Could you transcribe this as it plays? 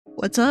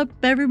What's up,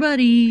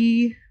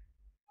 everybody?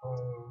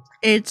 Oh,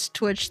 It's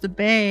Twitch the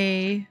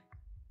Bay.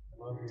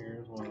 I'm here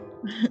as well.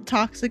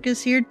 Toxic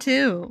is here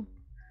too.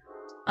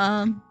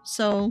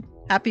 So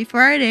happy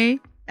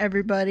Friday,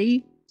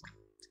 everybody.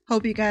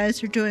 Hope you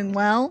guys are doing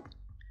well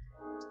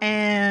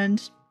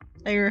and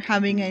that you're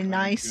having a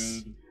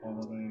nice Good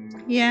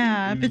holiday.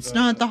 yeah, if it's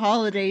not the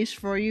holidays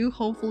for you,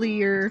 hopefully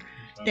your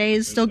day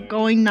is still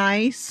going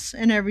nice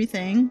and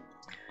everything.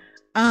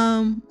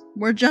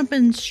 We're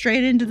jumping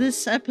straight into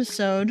this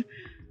episode.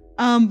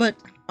 But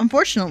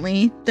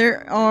unfortunately,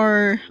 there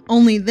are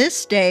only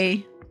this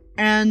day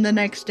and the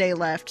next day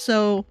left.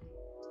 So,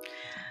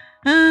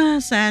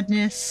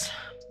 sadness.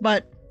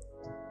 But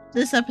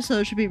this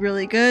episode should be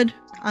really good.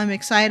 I'm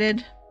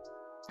excited.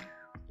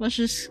 Let's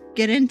just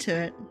get into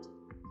it.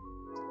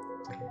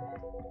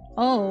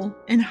 Oh,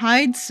 and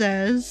Hyde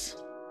says,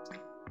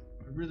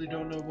 I really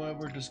don't know why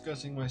we're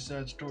discussing my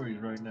sad stories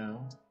right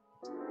now.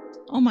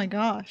 oh my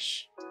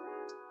gosh.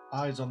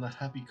 Eyes on the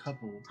happy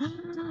couple.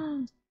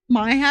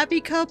 My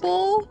happy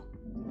couple?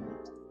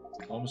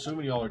 I'm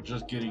assuming y'all are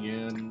just getting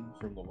in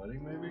from the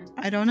wedding, maybe?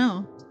 I don't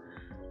know.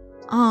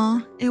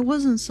 It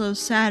wasn't so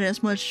sad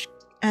as much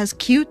as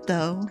cute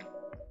though.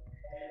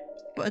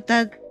 But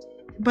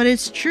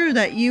it's true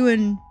that you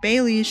and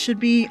Bailey should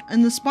be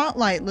in the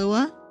spotlight,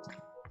 Lua.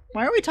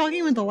 Why are we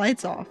talking with the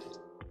lights off?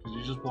 Because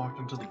you just walked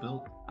into the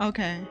building.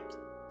 Okay.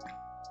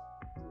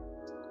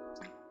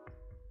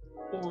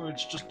 Or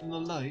it's just in the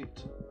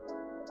light.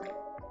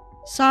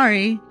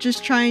 Sorry,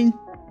 just trying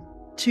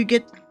to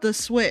get the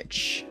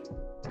switch.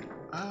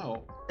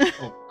 Ow.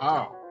 Oh,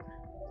 ow.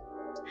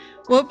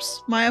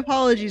 Whoops, my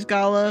apologies,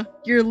 Gala.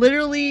 You're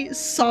literally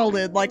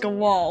solid like a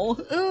wall.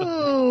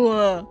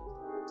 Ooh.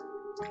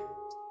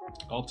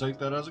 I'll take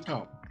that as a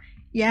compliment.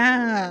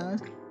 Yeah.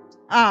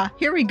 Ah,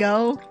 here we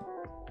go.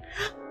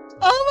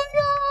 Oh my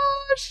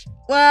gosh!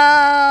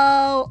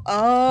 Wow!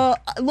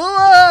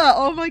 Lua!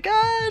 Oh my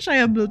gosh! I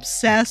am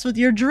obsessed with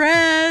your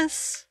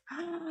dress!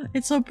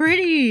 It's so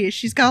pretty!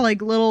 She's got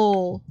like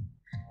little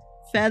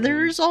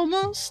feathers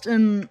almost,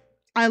 and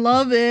I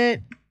love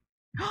it.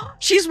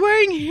 She's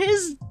wearing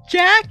his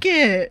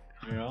jacket!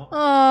 Yeah.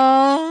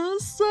 Oh,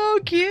 so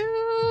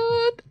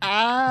cute!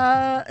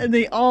 Ah, and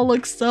they all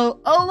look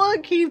so. Oh,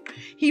 look,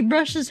 he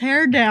brushed his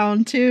hair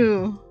down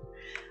too.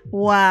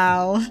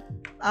 Wow,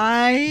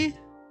 I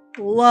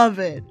love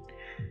it.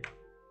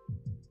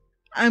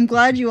 I'm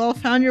glad you all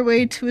found your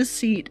way to a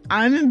seat.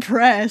 I'm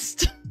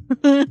impressed.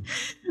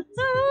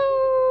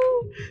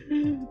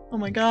 Oh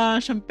my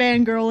gosh, I'm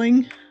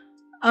fangirling.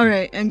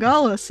 Alright, and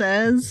Gala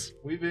says,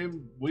 We've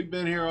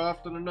been here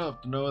often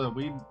enough to know that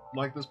we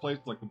like this place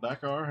like the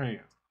back of our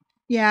hand.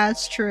 yeah,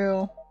 it's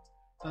true.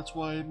 That's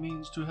why it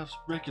means to have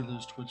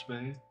regulars, Twitch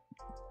Bay.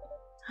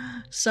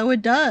 So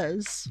it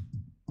does.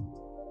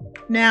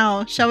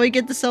 Now, shall we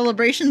get the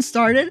celebration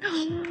started?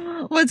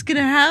 What's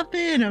gonna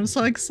happen? I'm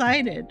so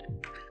excited.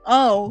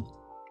 Oh,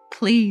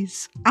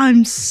 please.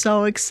 I'm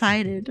so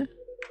excited.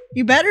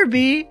 You better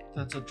be.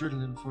 That's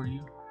adrenaline for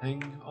you.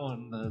 Hang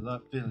on to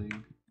that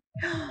feeling.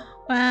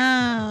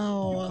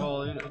 Wow. You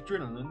call it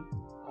adrenaline.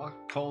 I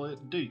call it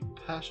deep,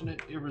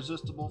 passionate,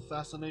 irresistible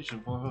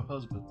fascination for her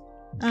husband.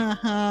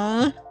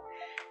 Uh-huh.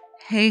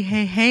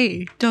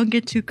 Hey. Don't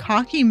get too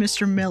cocky,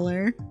 Mr.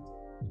 Miller.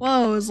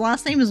 Whoa, his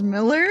last name is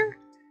Miller?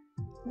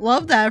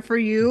 Love that for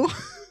you.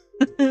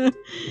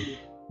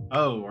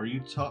 Are you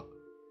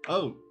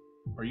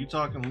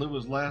talking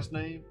Lua's last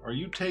name? Are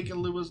you taking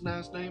Lua's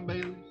last name,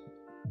 Bailey?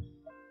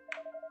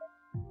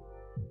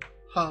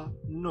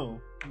 No.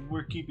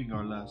 We're keeping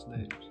our last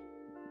names.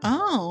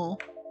 Oh.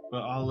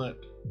 But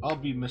I'll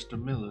be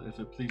Mr. Miller if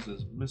it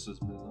pleases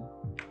Mrs. Miller.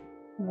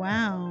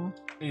 Wow.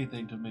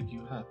 Anything to make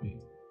you happy.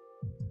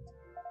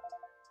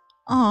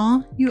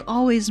 Aw, you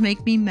always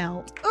make me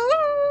melt.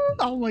 Ooh,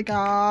 oh my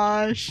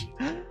gosh.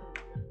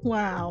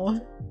 Wow.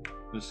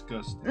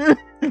 Disgusting.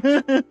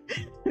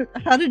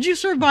 How did you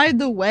survive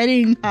the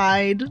wedding,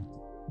 Hyde?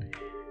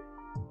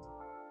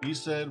 He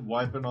said,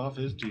 wiping off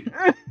his teeth.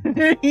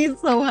 He's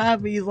so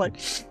happy. He's like,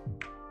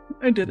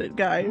 I did it,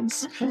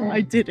 guys.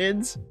 I did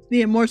it.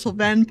 The immortal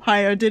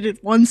vampire did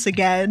it once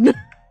again.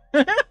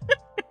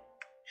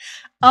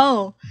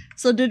 Oh,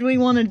 so did we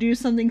want to do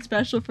something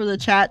special for the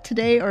chat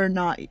today or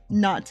not?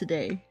 Not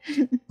today.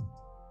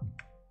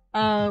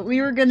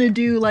 We were gonna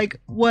do like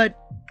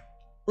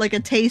a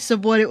taste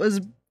of what it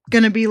was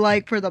gonna be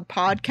like for the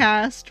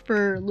podcast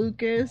for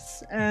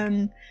Lucas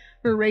and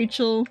for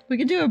Rachel. We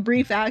could do a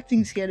brief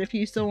acting skit if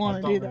you still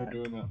want to do that. We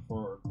were doing that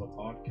for the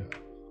podcast.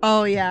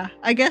 Oh yeah,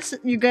 I guess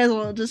you guys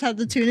will just have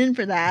to tune in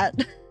for that.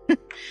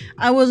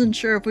 I wasn't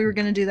sure if we were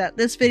gonna do that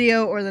this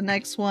video or the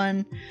next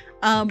one,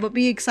 but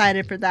be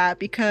excited for that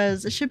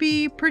because it should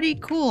be pretty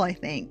cool, I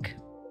think.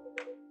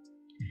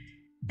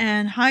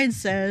 And Hyde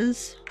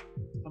says,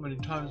 how many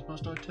times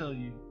must I tell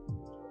you?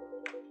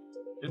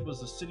 It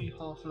was the City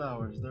Hall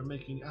flowers. They're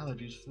making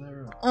allergies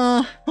flare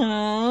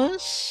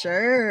up.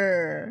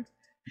 Sure.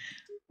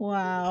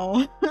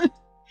 Wow.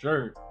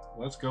 Sure,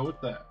 let's go with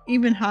that.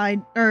 Even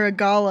Hyde or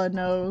Gala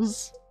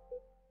knows.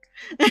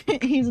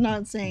 He's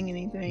not saying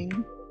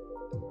anything.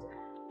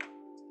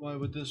 Why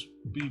would this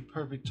be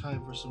perfect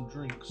time for some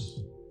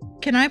drinks?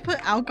 Can I put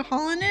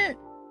alcohol in it?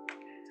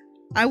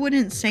 I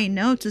wouldn't say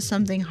no to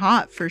something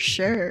hot for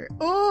sure.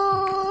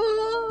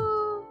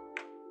 Oh!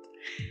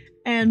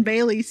 And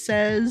Bailey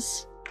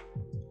says,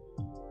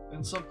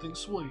 and something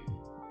sweet.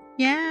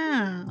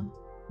 Yeah.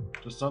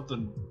 Just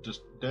something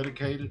just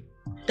dedicated.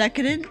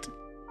 Decadent?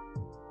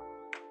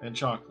 And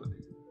chocolate.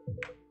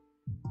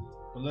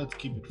 But let's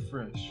keep it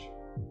fresh.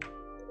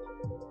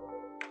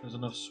 There's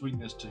enough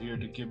sweetness to here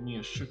to give me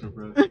a sugar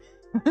rush.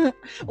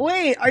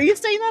 Wait, are you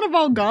saying that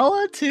about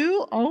Gala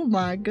too? Oh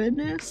my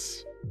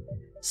goodness.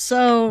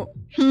 So,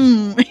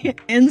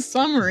 in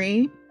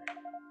summary,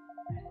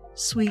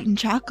 sweet and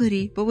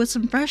chocolatey, but with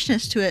some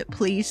freshness to it,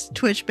 please,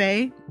 Twitch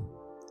Bay.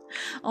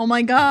 Oh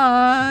my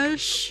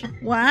gosh.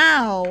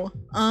 Wow.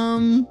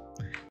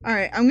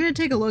 Alright, I'm gonna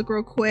take a look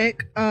real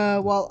quick,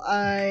 while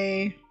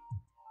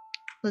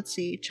let's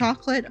see,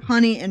 chocolate,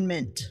 honey, and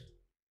mint.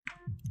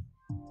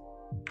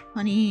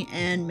 Honey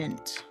and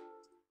mint.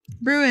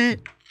 Brew it.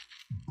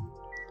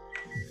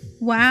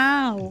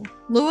 Wow.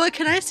 Lua,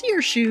 can I see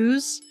your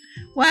shoes?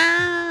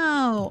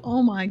 Wow.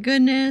 Oh my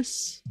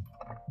goodness.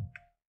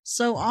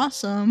 So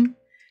awesome.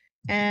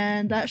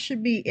 And that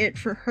should be it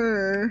for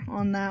her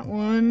on that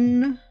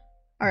one.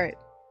 Alright.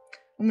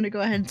 I'm gonna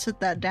go ahead and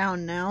set that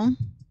down now.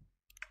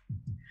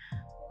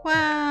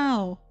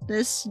 Wow.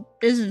 This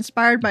is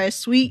inspired by a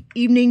sweet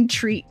evening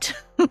treat.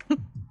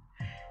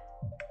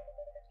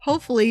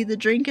 Hopefully the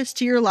drink is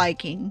to your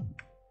liking.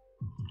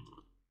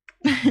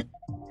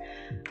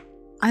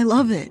 I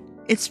love it.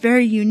 It's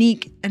very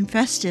unique and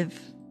festive.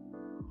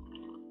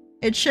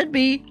 It should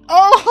be.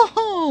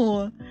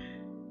 Oh!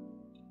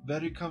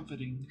 Very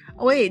comforting.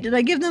 Oh, wait, did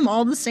I give them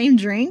all the same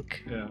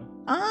drink? Yeah.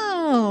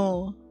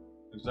 Oh.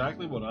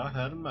 Exactly what I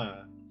had in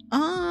mind.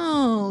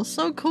 Oh,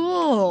 so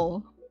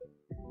cool.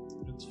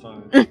 It's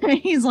fine.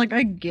 He's like,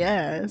 I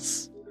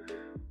guess.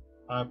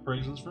 High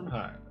praises from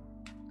high.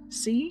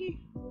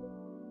 See?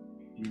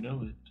 You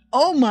know it.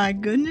 Oh my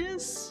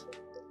goodness.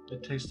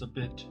 It tastes a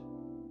bit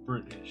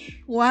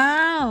British.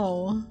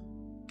 Wow.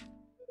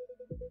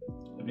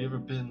 Have you ever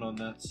been on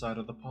that side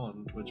of the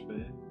pond, Twitch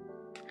Bay?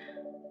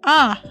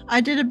 Ah,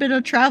 I did a bit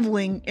of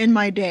traveling in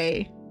my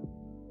day.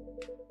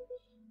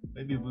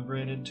 Maybe we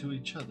ran into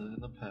each other in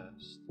the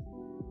past.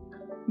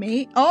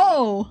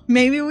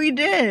 Maybe we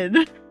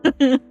did.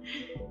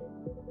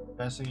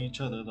 Passing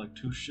each other like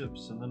two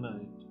ships in the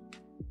night.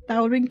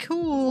 That would've been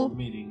cool. Before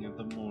meeting in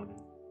the morning.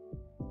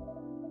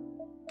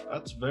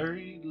 That's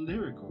very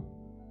lyrical.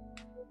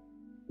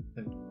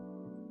 Hey,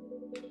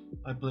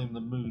 I blame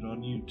the mood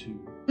on you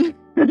two.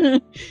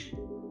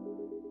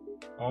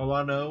 All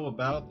I know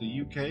about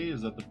the UK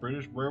is that the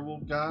British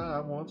werewolf guy I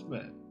once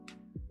met.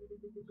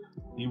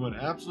 He went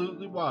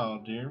absolutely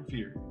wild during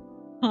Fury.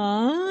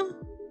 Huh?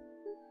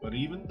 But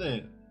even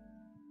then,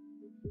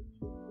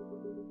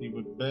 he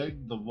would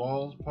beg the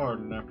wall's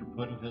pardon after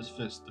putting his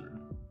fist through.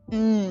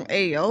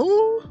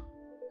 Ayo?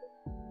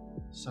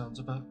 Sounds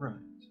about right.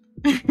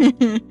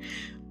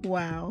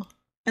 Wow.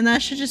 And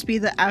that should just be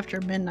the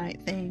after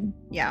midnight thing.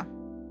 Yeah.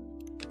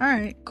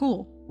 Alright,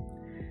 cool.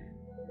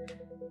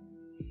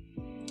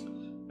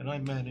 And I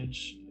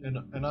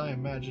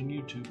imagine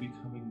you two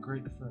becoming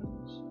great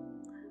friends.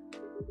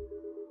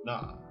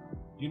 Nah,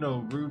 you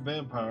know, rude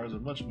vampires are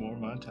much more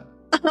my type.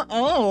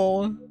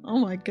 Oh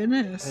my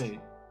goodness. Hey.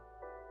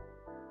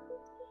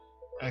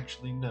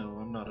 Actually, no,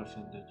 I'm not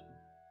offended.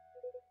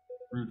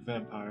 Rude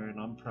vampire, and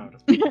I'm proud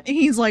of it.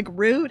 He's like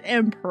rude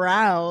and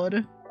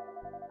proud.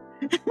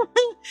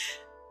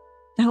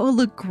 That would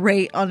look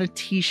great on a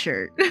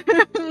t-shirt.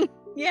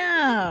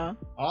 Yeah.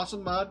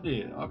 Awesome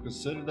idea. I'll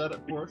consider that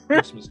for a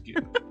Christmas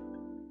gift.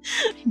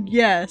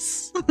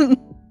 Yes.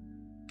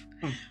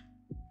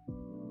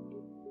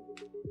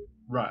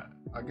 Right.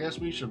 I guess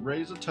we should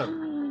raise a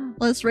toast.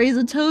 Let's raise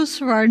a toast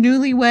for our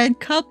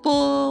newlywed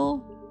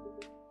couple.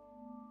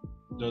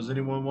 Does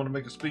anyone want to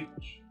make a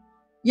speech?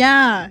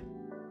 Yeah.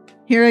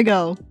 Here I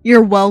go.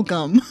 You're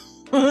welcome.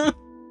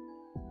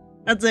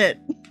 That's it.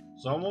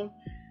 Someone?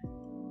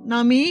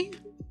 Not me?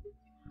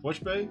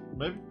 Twitch Bay?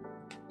 Maybe?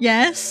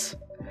 Yes.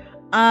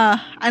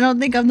 I don't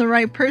think I'm the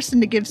right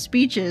person to give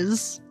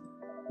speeches.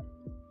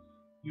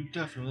 You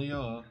definitely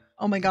are.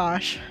 Oh my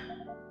gosh.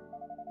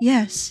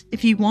 Yes,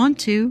 if you want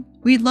to,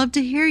 we'd love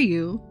to hear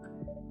you.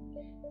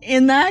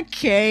 In that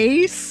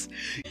case,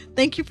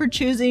 thank you for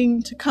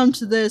choosing to come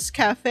to this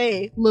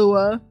cafe,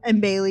 Lua and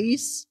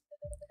Bailey's.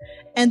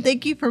 And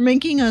thank you for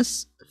making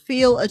us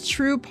feel a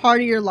true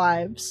part of your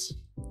lives.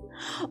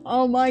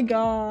 Oh my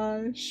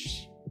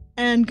gosh.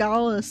 And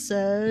Gala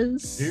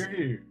says... Hear,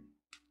 hear.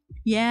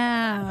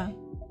 Yeah.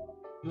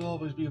 You'll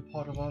always be a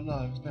part of our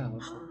lives now.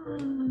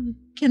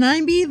 Can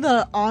I be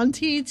the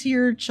auntie to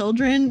your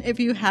children if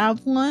you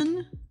have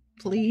one?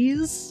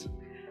 Please?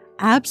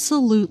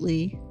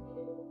 Absolutely.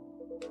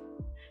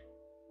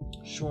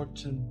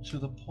 Short and to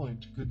the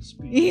point, good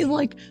speech. He's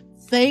like,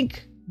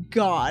 thank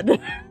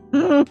God.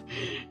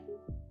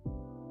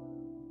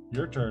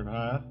 Your turn,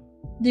 huh?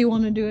 Do you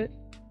want to do it?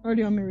 Or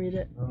do you want me to read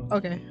it? Oh,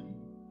 Okay.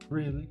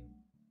 Really?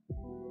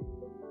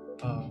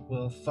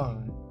 Well,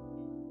 fine.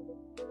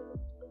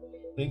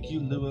 Thank you,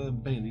 Lua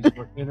and Bailey,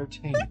 for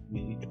entertaining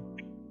me.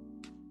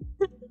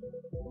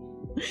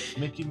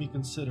 Making me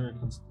consider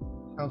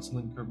a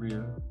counseling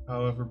career,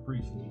 however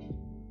briefly.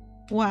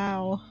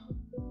 Wow.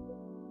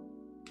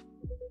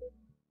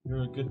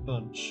 You're a good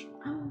bunch.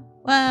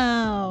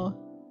 Wow.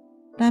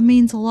 That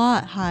means a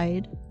lot,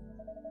 Hyde.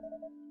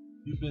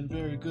 You've been a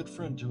very good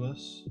friend to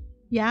us.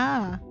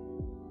 Yeah.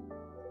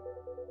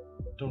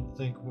 Don't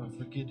think we're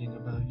forgetting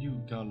about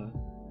you, Gala.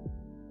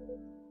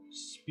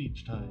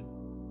 Speech time.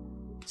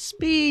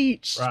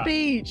 Speech.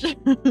 Right. Speech.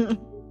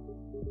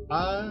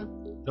 I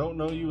don't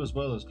know you as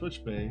well as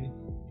Twitch Bay,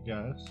 you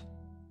guys.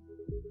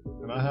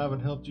 And I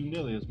haven't helped you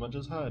nearly as much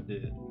as Hyde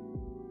did.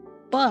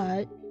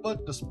 But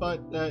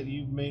despite that,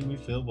 you've made me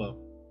feel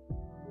welcome.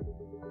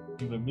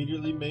 You've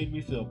immediately made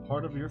me feel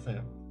part of your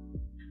family.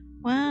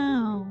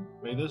 wow.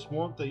 May this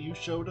warmth that you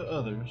show to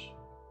others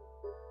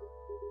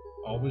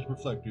always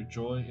reflect your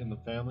joy in the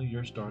family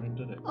you're starting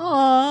today.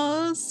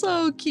 Aw,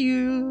 so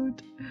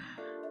cute.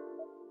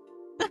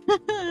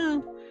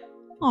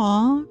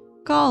 Aw,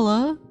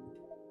 Gala.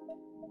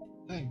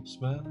 Thanks,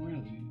 man,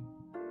 really.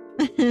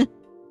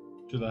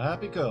 To the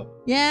happy couple.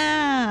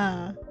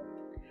 Yeah.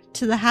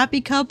 To the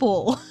happy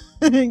couple.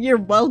 You're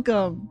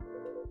welcome.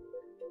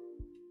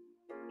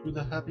 To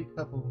the happy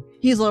couple.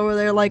 He's over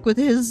there like with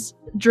his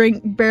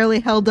drink barely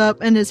held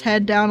up and his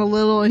head down a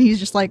little, and he's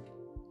just like,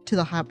 to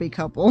the happy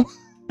couple.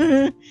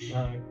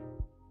 Right.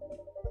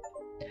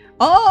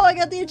 Oh, I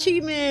got the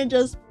achievement.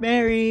 Just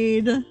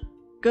married.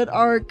 Good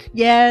arc.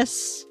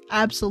 Yes,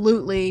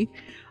 absolutely.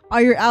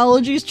 Are your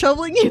allergies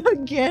troubling you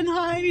again,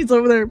 Hyde? He's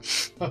over there.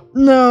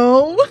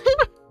 No.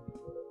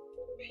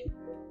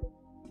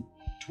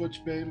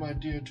 Twitch Bay, my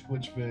dear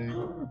Twitch Bay.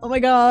 Oh my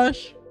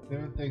gosh.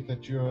 Never think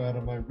that you're out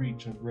of my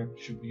reach of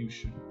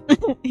retribution.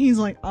 He's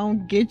like, I'll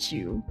get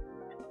you.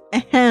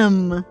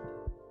 Ahem.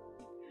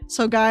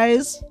 So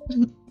guys,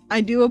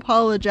 I do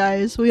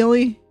apologize. We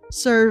only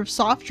serve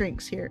soft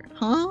drinks here.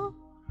 Huh?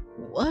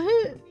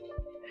 What?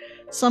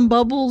 Some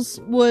bubbles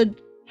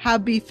would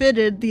have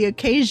befitted the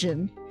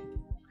occasion.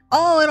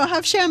 Oh, I don't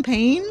have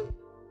champagne?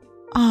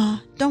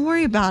 Don't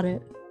worry about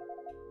it.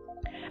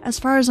 As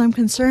far as I'm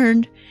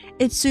concerned,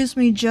 it suits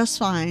me just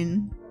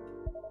fine.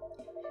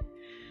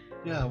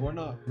 Yeah, we're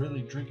not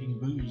really drinking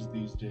booze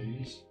these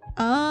days.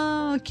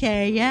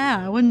 Okay,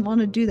 yeah, I wouldn't want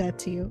to do that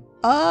to you.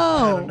 I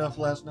had Oh. enough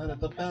last night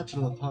at the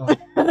bachelor party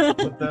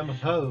with them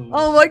hoes.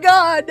 Oh my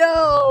god,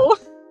 no!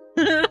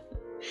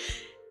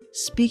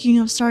 Speaking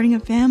of starting a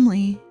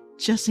family,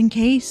 just in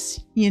case,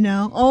 you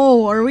know.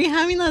 Oh, are we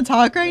having that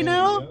talk right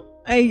now?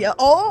 Hey,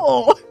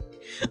 oh!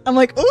 I'm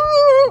like,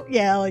 ooh!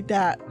 Yeah, like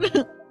that.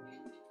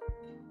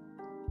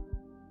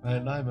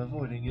 And I'm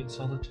avoiding it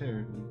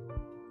solitarily.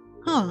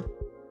 Huh.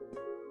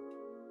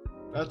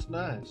 That's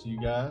nice, you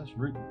guys.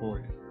 Rooting for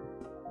you.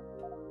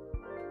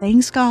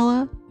 Thanks,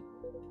 Gala.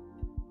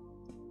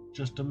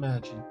 Just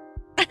imagine.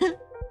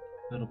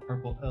 Little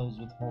purple elves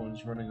with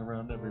horns running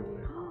around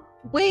everywhere.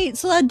 Wait,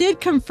 so that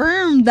did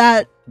confirm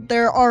that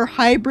there are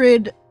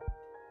hybrid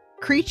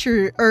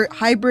creature or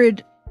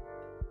hybrid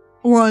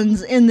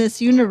ones in this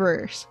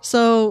universe.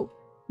 So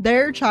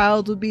their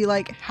child would be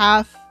like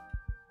half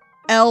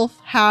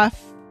elf,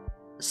 half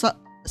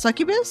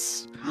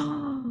succubus?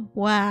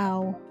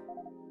 Wow.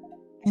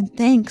 And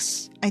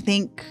thanks, I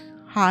think,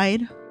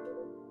 Hyde.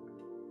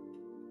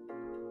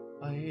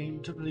 I aim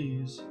to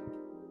please.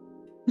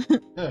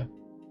 Yeah.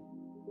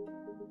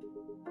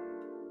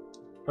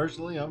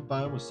 Personally, I'm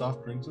fine with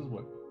soft drinks as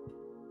well.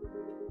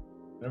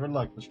 Never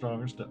liked the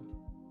stronger stuff.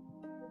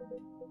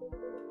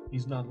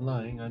 He's not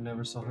lying, I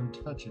never saw him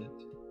touch it.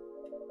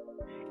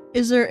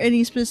 Is there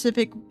any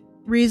specific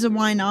reason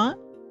why not?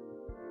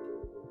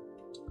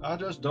 I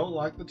just don't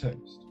like the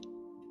taste.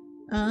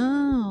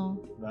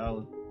 Oh.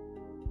 Valid.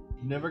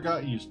 Never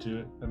got used to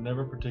it, and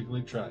never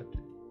particularly tried to.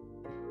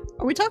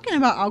 Are we talking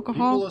about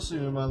alcohol? People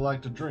assume I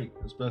like to drink,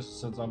 especially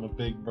since I'm a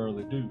big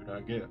burly dude,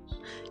 I guess.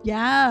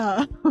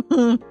 Yeah.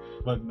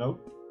 But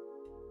nope.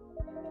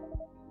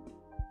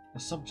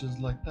 Assumptions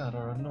like that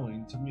are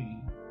annoying to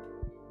me.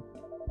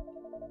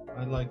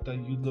 I like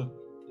that you look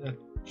at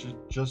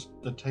just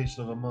the taste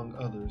of among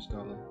others,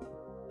 Gala.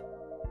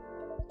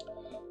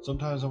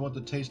 Sometimes I want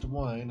the taste of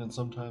wine, and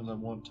sometimes I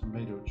want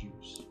tomato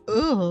juice.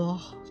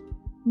 Ugh.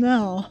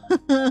 No.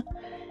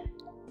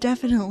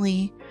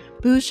 Definitely.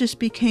 Booze just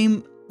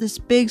became this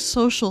big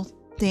social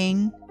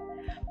thing.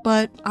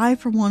 But I,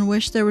 for one,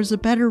 wish there was a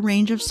better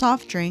range of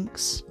soft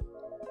drinks.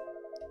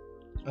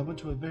 I went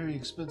to a very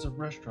expensive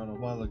restaurant a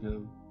while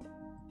ago.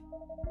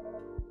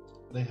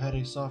 They had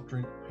a soft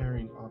drink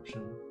pairing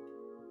option.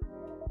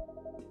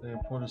 They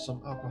imported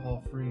some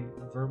alcohol-free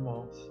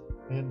Vermouth,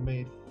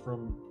 handmade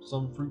from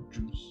some fruit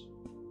juice.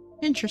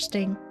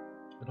 Interesting.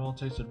 It all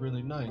tasted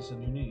really nice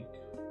and unique.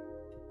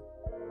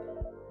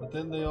 But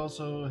then they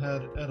also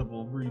had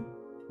edible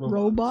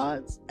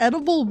Robots?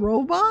 Edible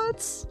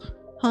robots?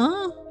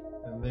 Huh?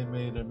 And they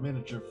made a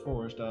miniature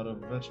forest out of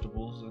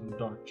vegetables and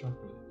dark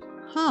chocolate.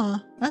 Huh.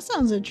 That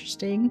sounds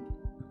interesting.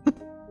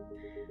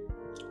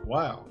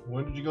 wow.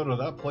 When did you go to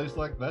that place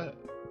like that?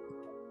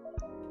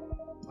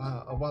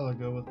 A while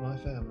ago with my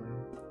family.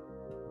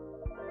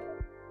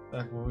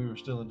 Back when we were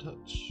still in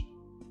touch.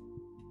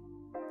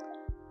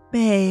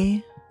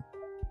 Bae.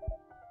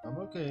 I'm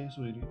okay,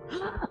 sweetie.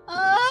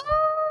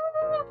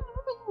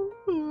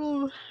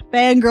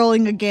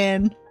 Fangirling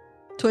again.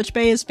 Twitch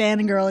Bae is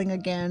fangirling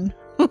again.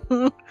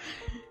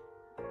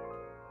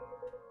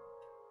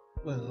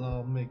 Well,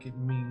 I'll make it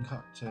mean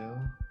cocktail.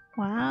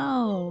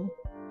 Wow.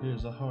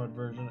 Here's a hard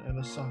version and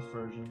a soft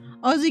version.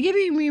 Oh, is he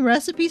giving me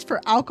recipes for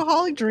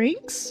alcoholic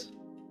drinks?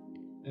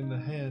 In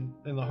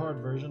the hard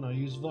version, I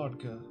use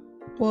vodka.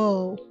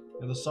 Whoa.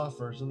 In the soft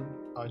version,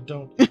 I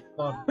don't use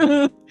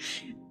vodka.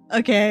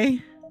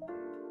 Okay.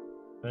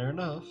 Fair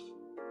enough.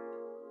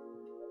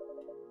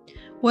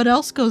 What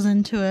else goes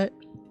into it?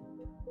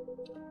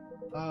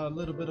 A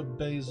little bit of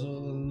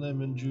basil and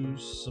lemon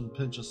juice, some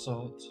pinch of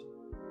salt,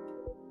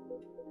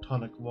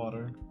 tonic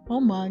water. Oh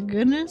my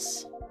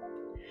goodness.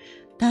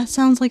 That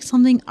sounds like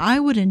something I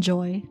would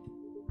enjoy.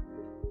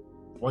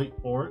 Wait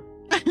for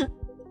it.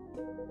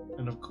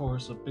 And of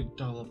course, a big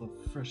dollop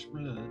of fresh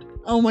blood.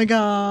 Oh my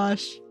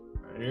gosh.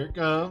 Here it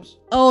comes.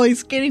 Oh,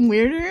 it's getting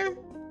weirder?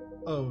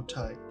 Oh,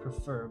 tight,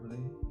 preferably.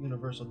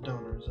 Universal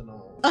donors and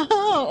all.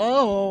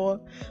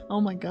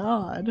 Oh my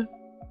god.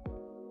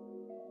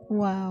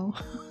 Wow.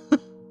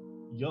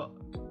 Yuck.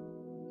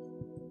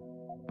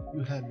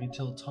 You had me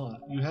till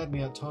tonic. You had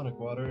me at tonic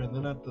water, and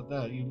then after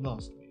that, you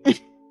lost me.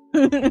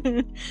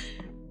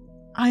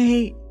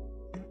 I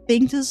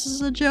think this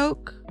is a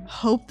joke.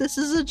 Hope this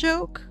is a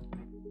joke.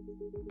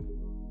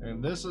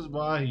 And this is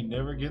why he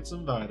never gets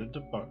invited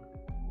to party.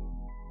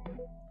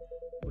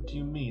 What do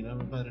you mean?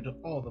 I'm invited to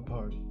all the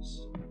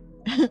parties.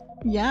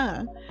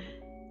 Yeah.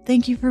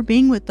 Thank you for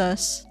being with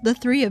us, the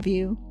three of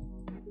you.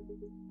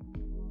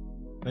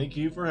 Thank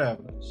you for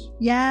having us.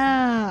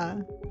 Yeah.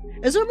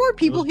 Is there more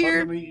people It was fun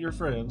here? to meet your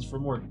friends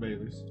from work,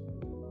 Baileys.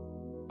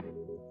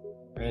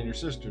 And your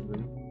sister,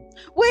 Lou.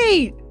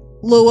 Wait,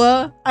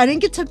 Lua, I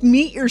didn't get to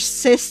meet your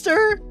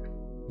sister?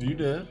 You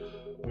did.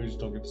 We just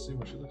don't get to see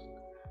what she looks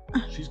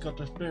like. She's got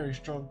a very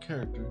strong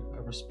character. I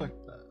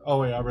respect that. Oh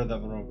wait, I read that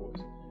in the wrong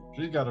voice.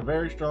 She's got a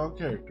very strong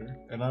character,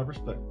 and I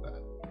respect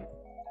that.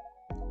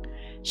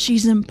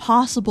 She's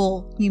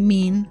impossible, you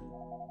mean?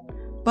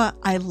 But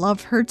I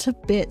love her to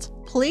bits.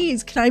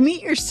 Please, can I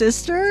meet your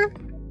sister?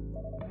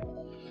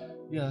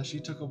 Yeah, she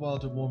took a while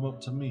to warm up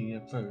to me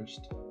at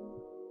first.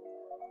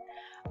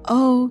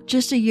 Oh,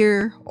 just a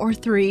year or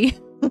 3.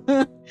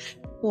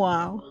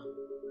 Wow.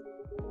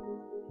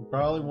 She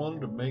probably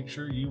wanted to make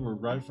sure you were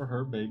right for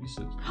her baby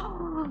sister.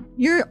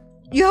 You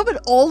have an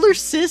older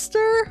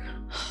sister?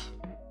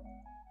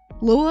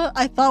 Lua,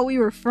 I thought we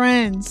were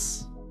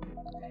friends.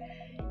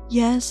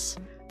 Yes,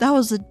 that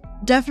was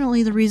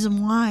definitely the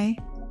reason why.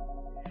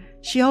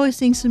 She always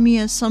thinks of me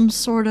as some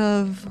sort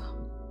of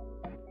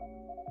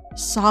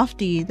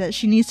softie that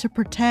she needs to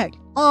protect.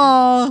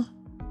 Aww.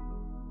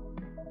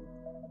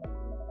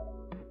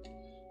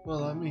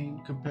 Well, I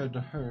mean, compared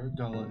to her,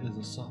 Gala is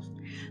a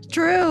softie.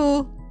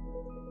 True.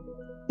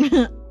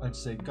 I'd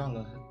say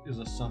Gala is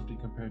a softie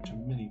compared to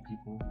many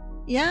people.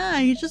 Yeah,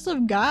 he's just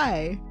a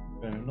guy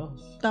Fair enough.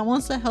 that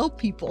wants to help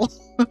people.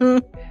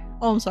 Oh,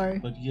 I'm sorry.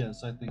 But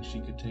yes, I think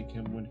she could take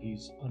him when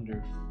he's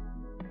under...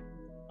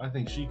 I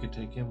think she could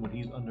take him when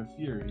he's under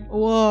fury.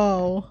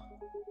 Whoa.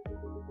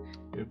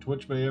 If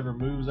Twitch Bay ever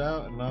moves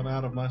out and I'm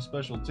out of my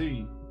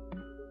specialty,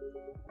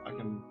 I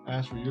can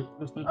ask for your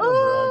sister's number,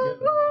 I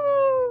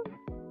guess.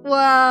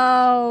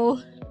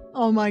 Wow.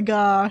 Oh my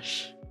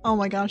gosh. Oh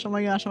my gosh, oh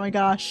my gosh, oh my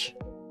gosh.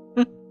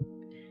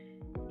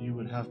 You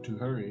would have to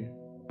hurry.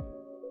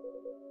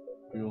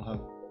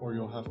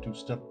 You'll have to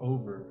step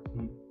over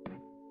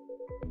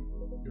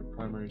your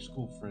primary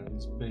school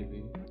friend's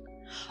baby.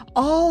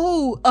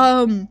 Oh,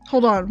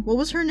 hold on. What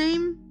was her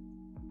name?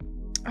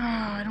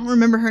 I don't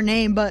remember her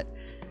name, but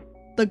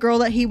the girl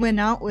that he went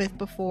out with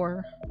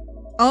before.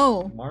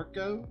 Oh.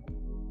 Marco?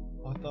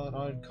 I thought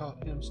I'd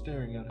caught him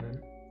staring at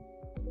her.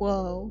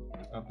 Whoa.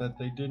 I bet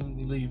they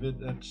didn't leave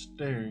it at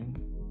staring.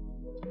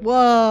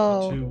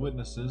 Whoa. The 2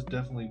 witnesses,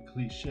 definitely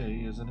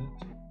cliche, isn't it?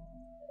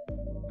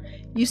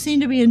 You seem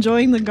to be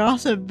enjoying the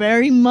gossip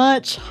very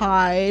much,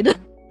 Hyde.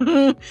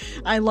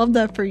 I love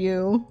that for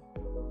you.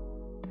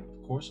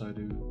 Of course I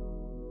do.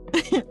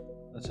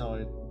 That's how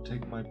I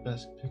take my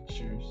best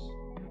pictures.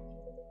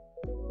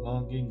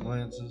 Longing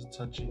glances,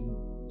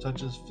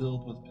 touches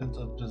filled with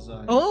pent-up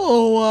desire.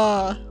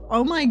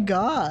 Oh my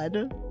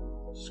god.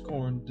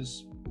 Scorn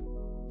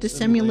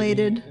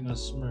Dissimulated. in a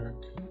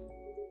smirk.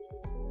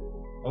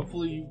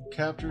 Hopefully you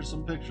capture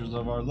some pictures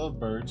of our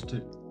lovebirds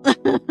too.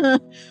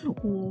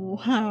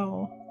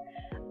 Wow.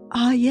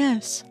 Ah,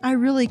 yes. I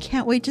really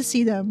can't wait to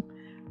see them.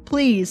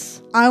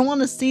 Please, I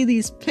want to see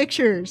these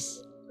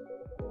pictures.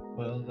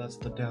 Well, that's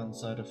the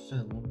downside of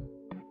film.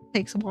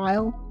 Takes a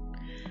while.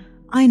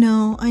 I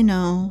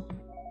know.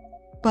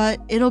 But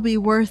it'll be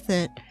worth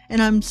it,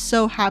 and I'm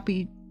so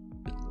happy.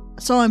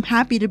 So I'm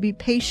happy to be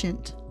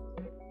patient.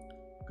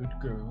 Good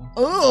girl.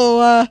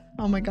 Oh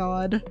my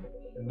god.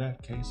 In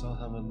that case, I'll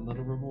have a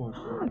little reward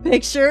for you.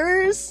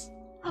 Pictures?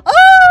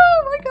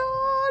 Oh my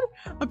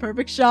god! A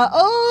perfect shot.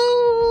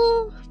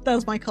 Oh!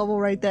 That's my couple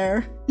right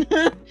there.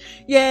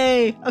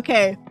 Yay!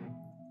 Okay.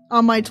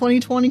 On my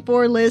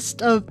 2024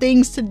 list of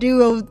things to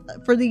do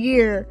for the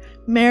year,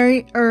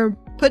 marry or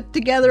put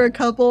together a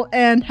couple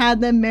and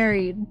had them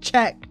married.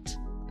 Checked.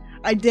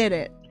 I did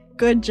it.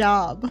 Good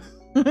job.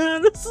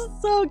 This is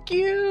so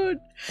cute.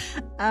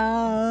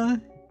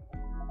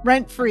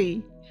 Rent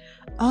free.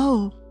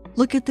 Oh,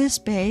 look at this,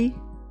 bae.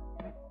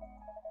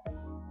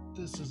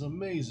 This is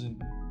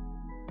amazing.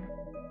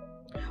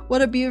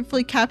 What a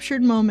beautifully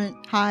captured moment,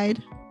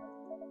 Hyde.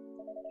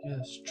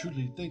 Yes,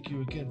 truly, thank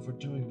you again for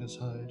doing this,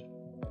 Hyde.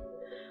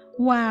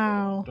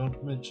 Wow.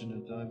 Don't mention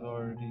it,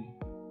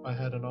 I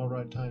had an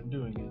alright time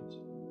doing it.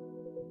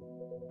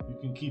 You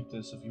can keep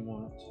this if you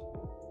want.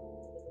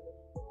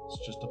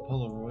 It's just a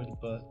Polaroid,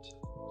 but...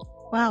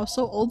 Wow,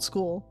 so old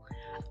school.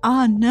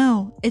 Ah,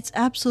 no, it's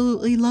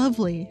absolutely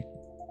lovely.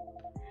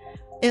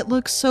 It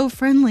looks so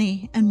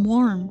friendly and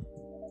warm.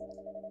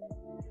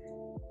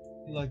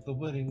 like the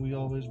wedding we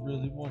always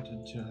really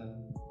wanted to have.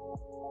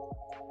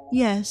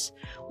 Yes,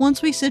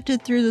 once we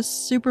sifted through the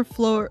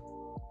superfluous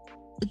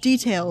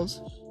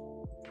details.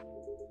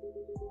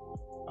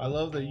 I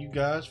love that you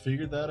guys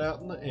figured that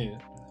out in the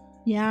end.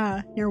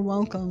 Yeah, you're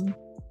welcome.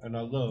 And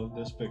I love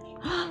this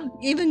picture.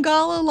 Even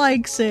Gala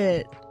likes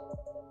it.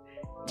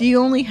 Do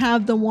you only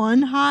have the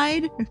one,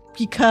 Hyde?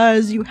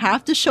 Because you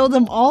have to show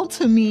them all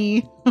to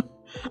me.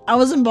 I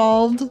was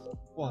involved.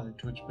 Why,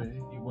 Twitch Bay?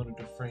 You wanted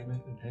to frame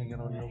it and hang it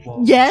on your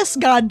wall? Yes,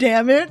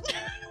 goddammit.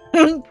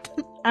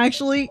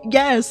 Actually,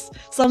 yes.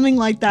 Something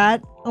like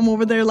that. I'm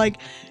over there like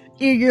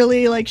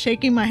eagerly like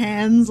shaking my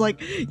hands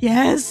like,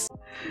 yes.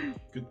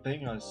 Good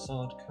thing I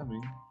saw it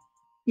coming.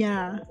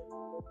 Yeah.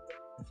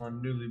 If our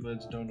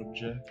newlyweds don't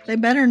object. They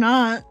better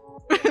not.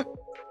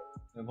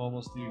 I have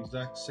almost the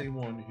exact same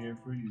one here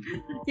for you.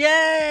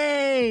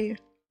 Yay!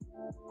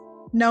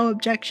 No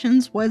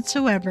objections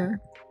whatsoever.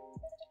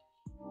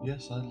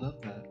 Yes, I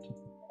love that.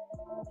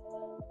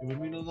 It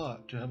would mean a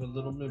lot to have a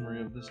little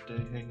memory of this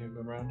day hanging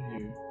around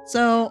here.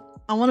 So,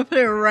 I want to put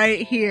it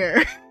right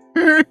here.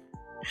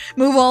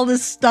 Move all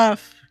this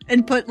stuff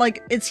and put,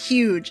 like, it's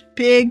huge.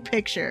 Big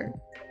picture.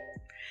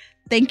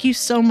 Thank you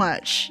so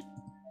much.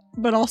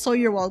 But also,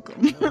 you're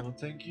welcome. Oh,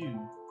 thank you.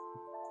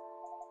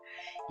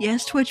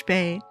 Yes, Twitch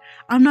Bay.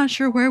 I'm not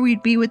sure where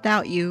we'd be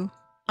without you.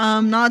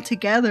 Not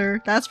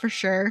together, that's for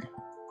sure.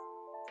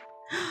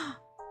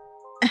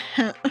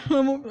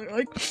 I'm over there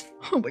like,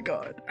 oh my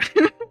god.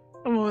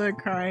 I'm over there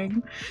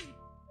crying.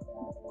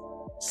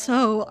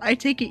 So, I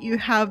take it you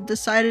have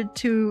decided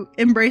to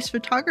embrace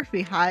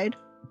photography, Hyde.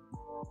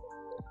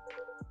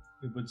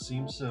 It would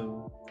seem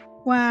so.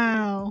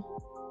 Wow.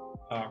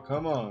 Oh,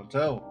 come on,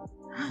 tell.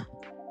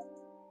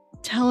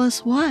 Tell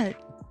us what?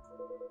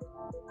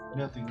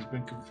 Nothing's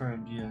been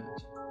confirmed yet.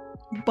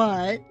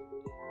 But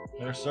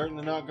They're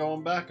certainly not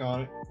going back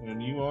on it,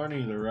 and you aren't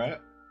either, right?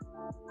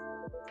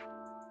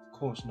 Of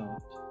course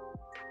not.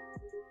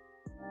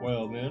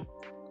 Well then.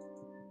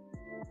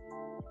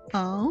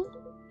 oh,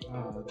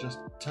 Just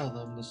tell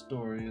them the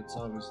story. It's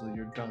obviously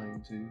you're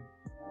dying to.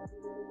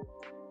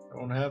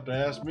 Don't have to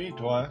ask me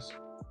twice.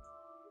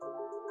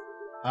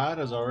 Hyde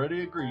has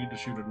already agreed to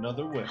shoot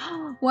another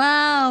wedding.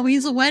 wow,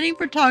 he's a wedding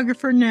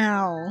photographer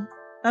now.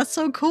 That's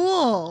so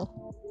cool.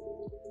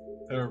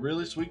 They're a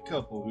really sweet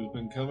couple who's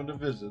been coming to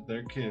visit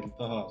their kid at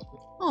the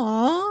hospital.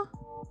 Aww.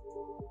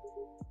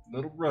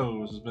 Little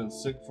Rose has been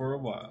sick for a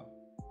while.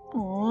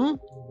 Aww.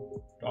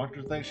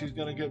 Doctor thinks she's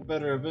gonna get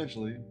better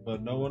eventually,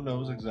 but no one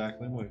knows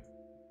exactly when.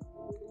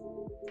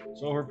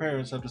 So her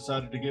parents have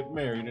decided to get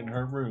married in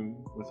her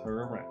room with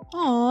her around.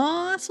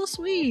 Aww, that's so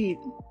sweet.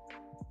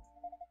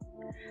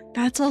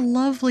 That's a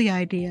lovely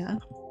idea.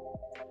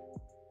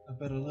 I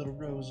bet a little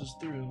Rose is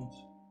thrilled.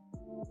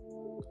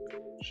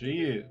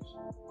 She is.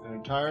 An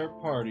entire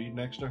party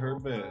next to her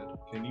bed.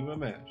 Can you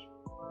imagine?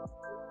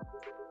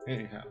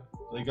 Anyhow,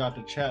 they got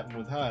to chatting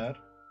with Hyde.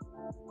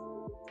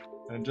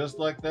 And just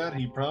like that,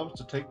 he promised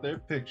to take their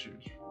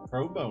pictures.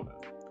 Pro bono.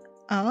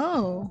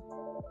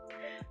 Oh.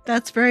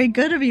 That's very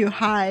good of you,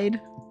 Hyde.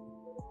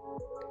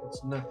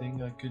 It's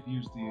nothing. I could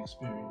use the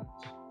experience.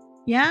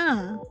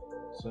 Yeah.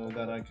 So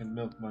that I can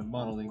milk my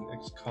modeling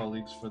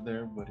ex-colleagues for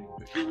their wedding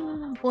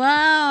pictures.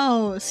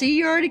 Wow. See,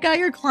 you already got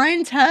your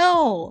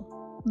clientele.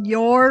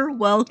 You're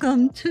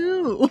welcome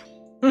too.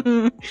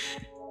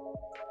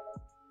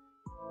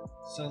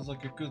 Sounds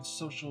like a good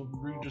social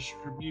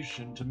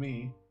redistribution to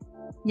me.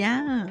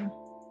 Yeah.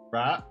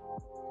 Right?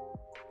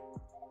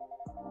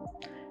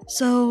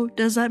 So,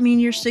 does that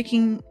mean you're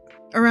sticking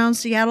around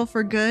Seattle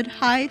for good,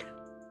 Hyde?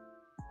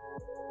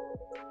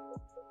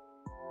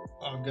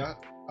 I've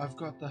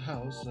got the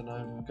house and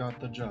I've got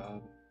the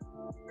job.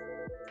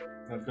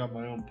 I've got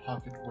my own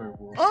pocket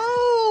werewolf.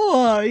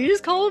 Oh, you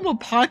just call him a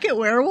pocket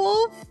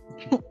werewolf?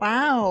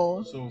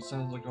 Wow. So it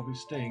sounds like I'll be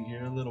staying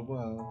here a little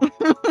while.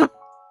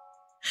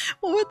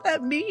 What would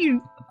that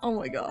mean? Oh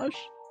my gosh.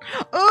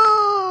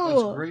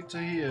 Oh! That's great to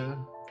hear.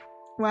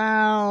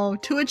 Wow.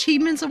 2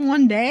 achievements in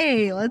one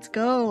day. Let's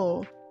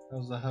go.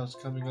 How's the house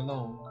coming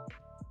along?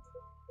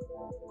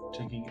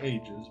 Taking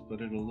ages,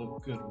 but it'll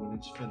look good when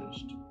it's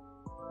finished.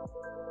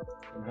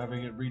 I'm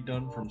having it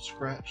redone from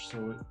scratch,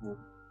 so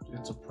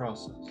it's a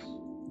process.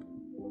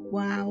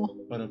 Wow.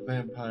 But a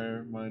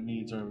vampire, my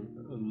needs are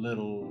a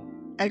little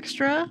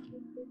Extra?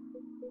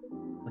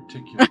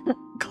 particular.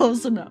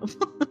 Close enough.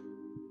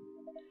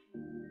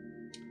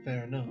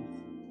 Fair enough.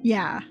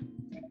 Yeah.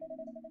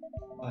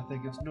 I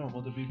think it's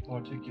normal to be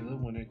particular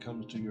when it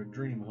comes to your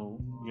dream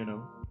home, you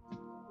know.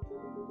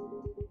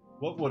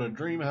 What would a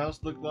dream house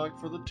look like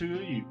for the two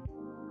of you?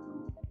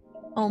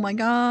 Oh my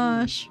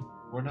gosh.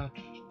 We're not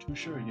too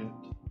sure yet.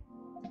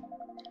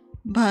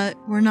 But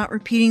we're not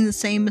repeating the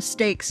same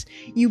mistakes.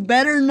 You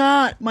better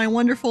not, my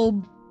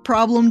wonderful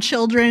problem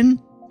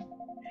children.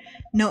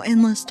 No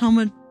endless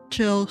tomato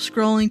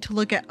scrolling to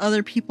look at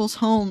other people's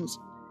homes.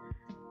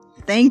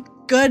 Thank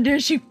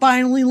goodness you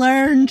finally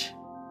learned.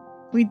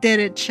 We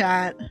did it,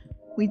 chat.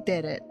 We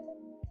did it.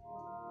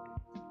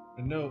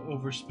 And no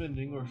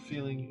overspending or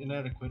feeling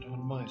inadequate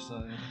on my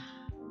side.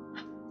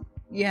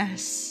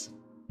 Yes.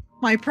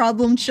 My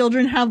problem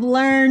children have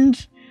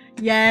learned.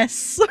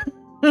 Yes.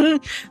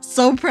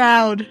 So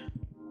proud.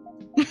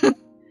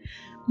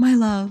 My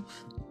love.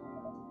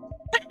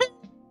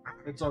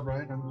 It's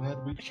alright, I'm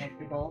glad we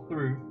talked it all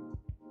through.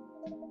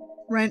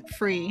 Rent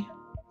free.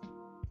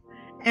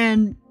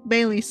 And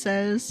Bailey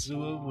says,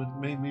 Zua would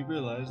made me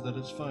realize that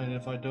it's fine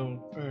if I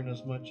don't earn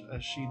as much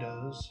as she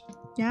does.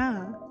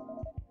 yeah.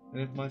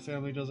 And if my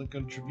family doesn't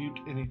contribute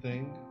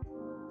anything.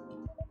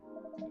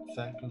 In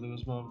fact,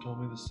 Lua's mom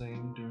told me the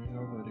same during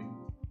our wedding.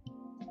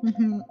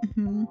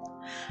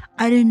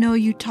 I didn't know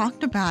you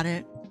talked about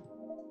it.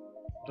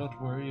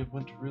 Don't worry, it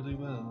went really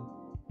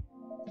well.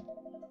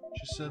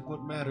 She said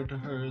what mattered to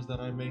her is that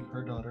I make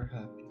her daughter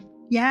happy.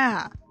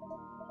 Yeah.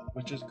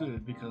 Which is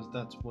good because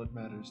that's what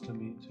matters to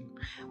me too.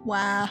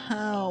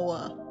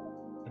 Wow.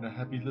 And a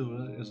happy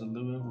Lua is a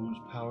Lua who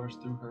powers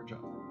through her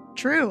job.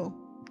 True.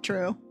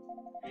 True.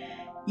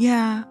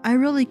 Yeah, I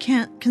really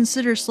can't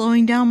consider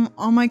slowing down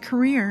on my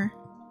career.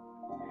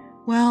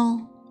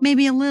 Well,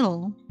 maybe a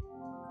little.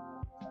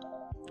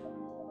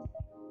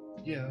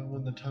 Yeah,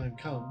 when the time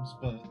comes,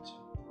 but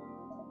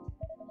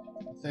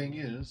the thing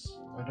is,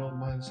 I don't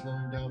mind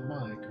slowing down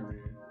my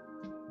career.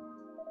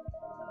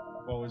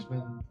 I've always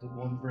been the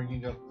one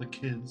bringing up the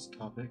kids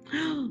topic.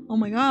 Oh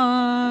my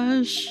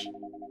gosh.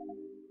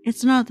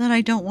 It's not that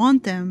I don't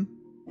want them.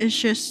 It's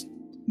just,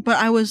 but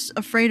I was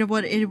afraid of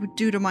what it would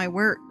do to my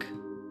work.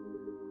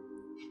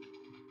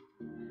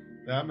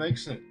 That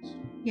makes sense.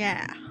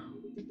 Yeah.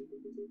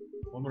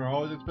 Women are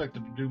always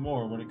expected to do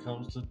more when it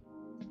comes to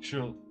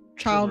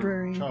Child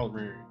rearing. Child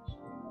rearing.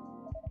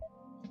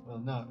 Well,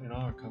 not in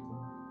our couple.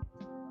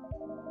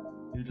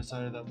 We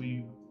decided that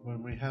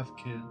when we have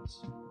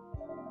kids,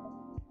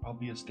 I'll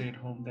be a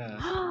stay-at-home dad.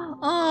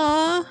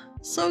 Aw,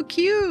 so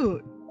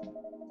cute.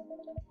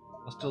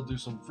 I'll still do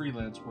some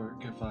freelance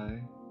work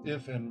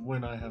if and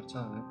when I have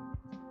time.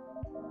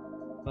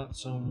 Not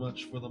so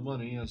much for the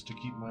money as to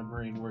keep my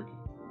brain working.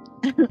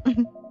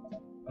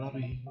 I'll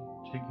be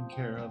taking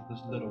care of the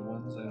little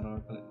ones and our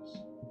place.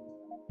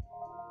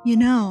 You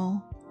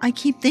know, I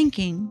keep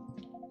thinking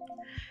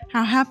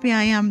how happy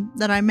I am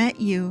that I met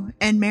you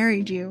and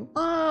married you.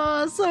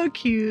 Oh, so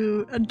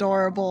cute.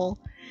 Adorable.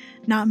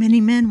 Not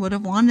many men would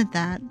have wanted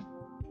that.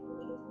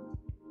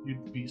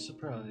 You'd be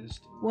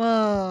surprised.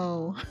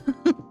 Whoa.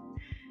 Do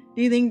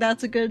you think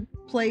that's a good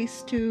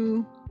place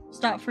to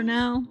stop for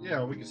now?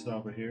 Yeah, we can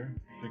stop it here.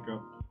 Pick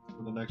up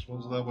for the next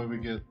one, so that way we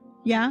get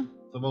Yeah?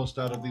 the most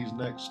out of these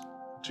next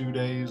 2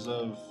 days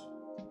of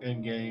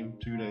in-game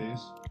 2 days.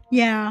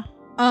 Yeah.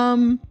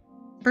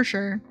 For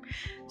sure.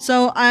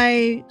 So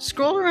I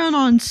scrolled around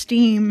on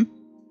Steam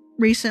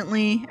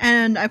recently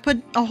and I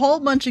put a whole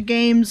bunch of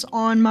games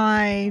on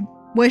my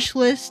wish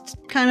list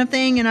kind of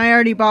thing, and I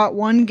already bought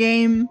one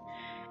game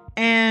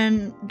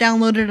and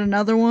downloaded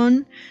another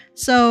one.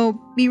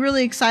 So be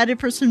really excited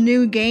for some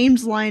new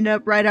games lined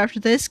up right after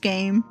this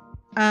game.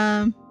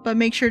 But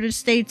make sure to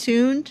stay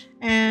tuned,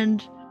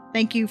 and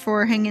thank you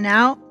for hanging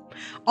out.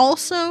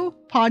 Also,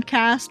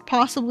 podcast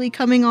possibly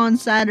coming on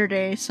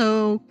Saturday,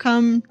 so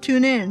come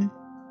tune in.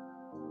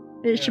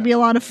 It should be a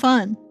lot of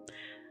fun.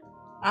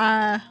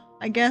 I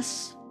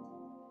guess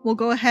we'll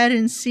go ahead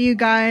and see you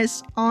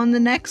guys on the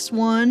next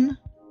one.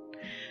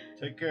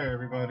 Take care,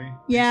 everybody.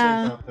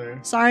 Yeah. Be safe out there.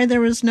 Sorry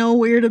there was no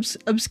weird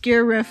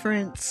obscure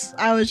reference.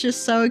 I was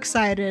just so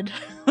excited.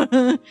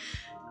 Alright.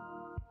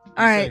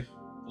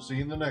 We'll see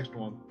you in the next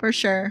one. For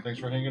sure. Thanks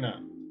for hanging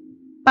out.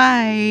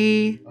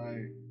 Bye.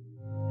 Bye.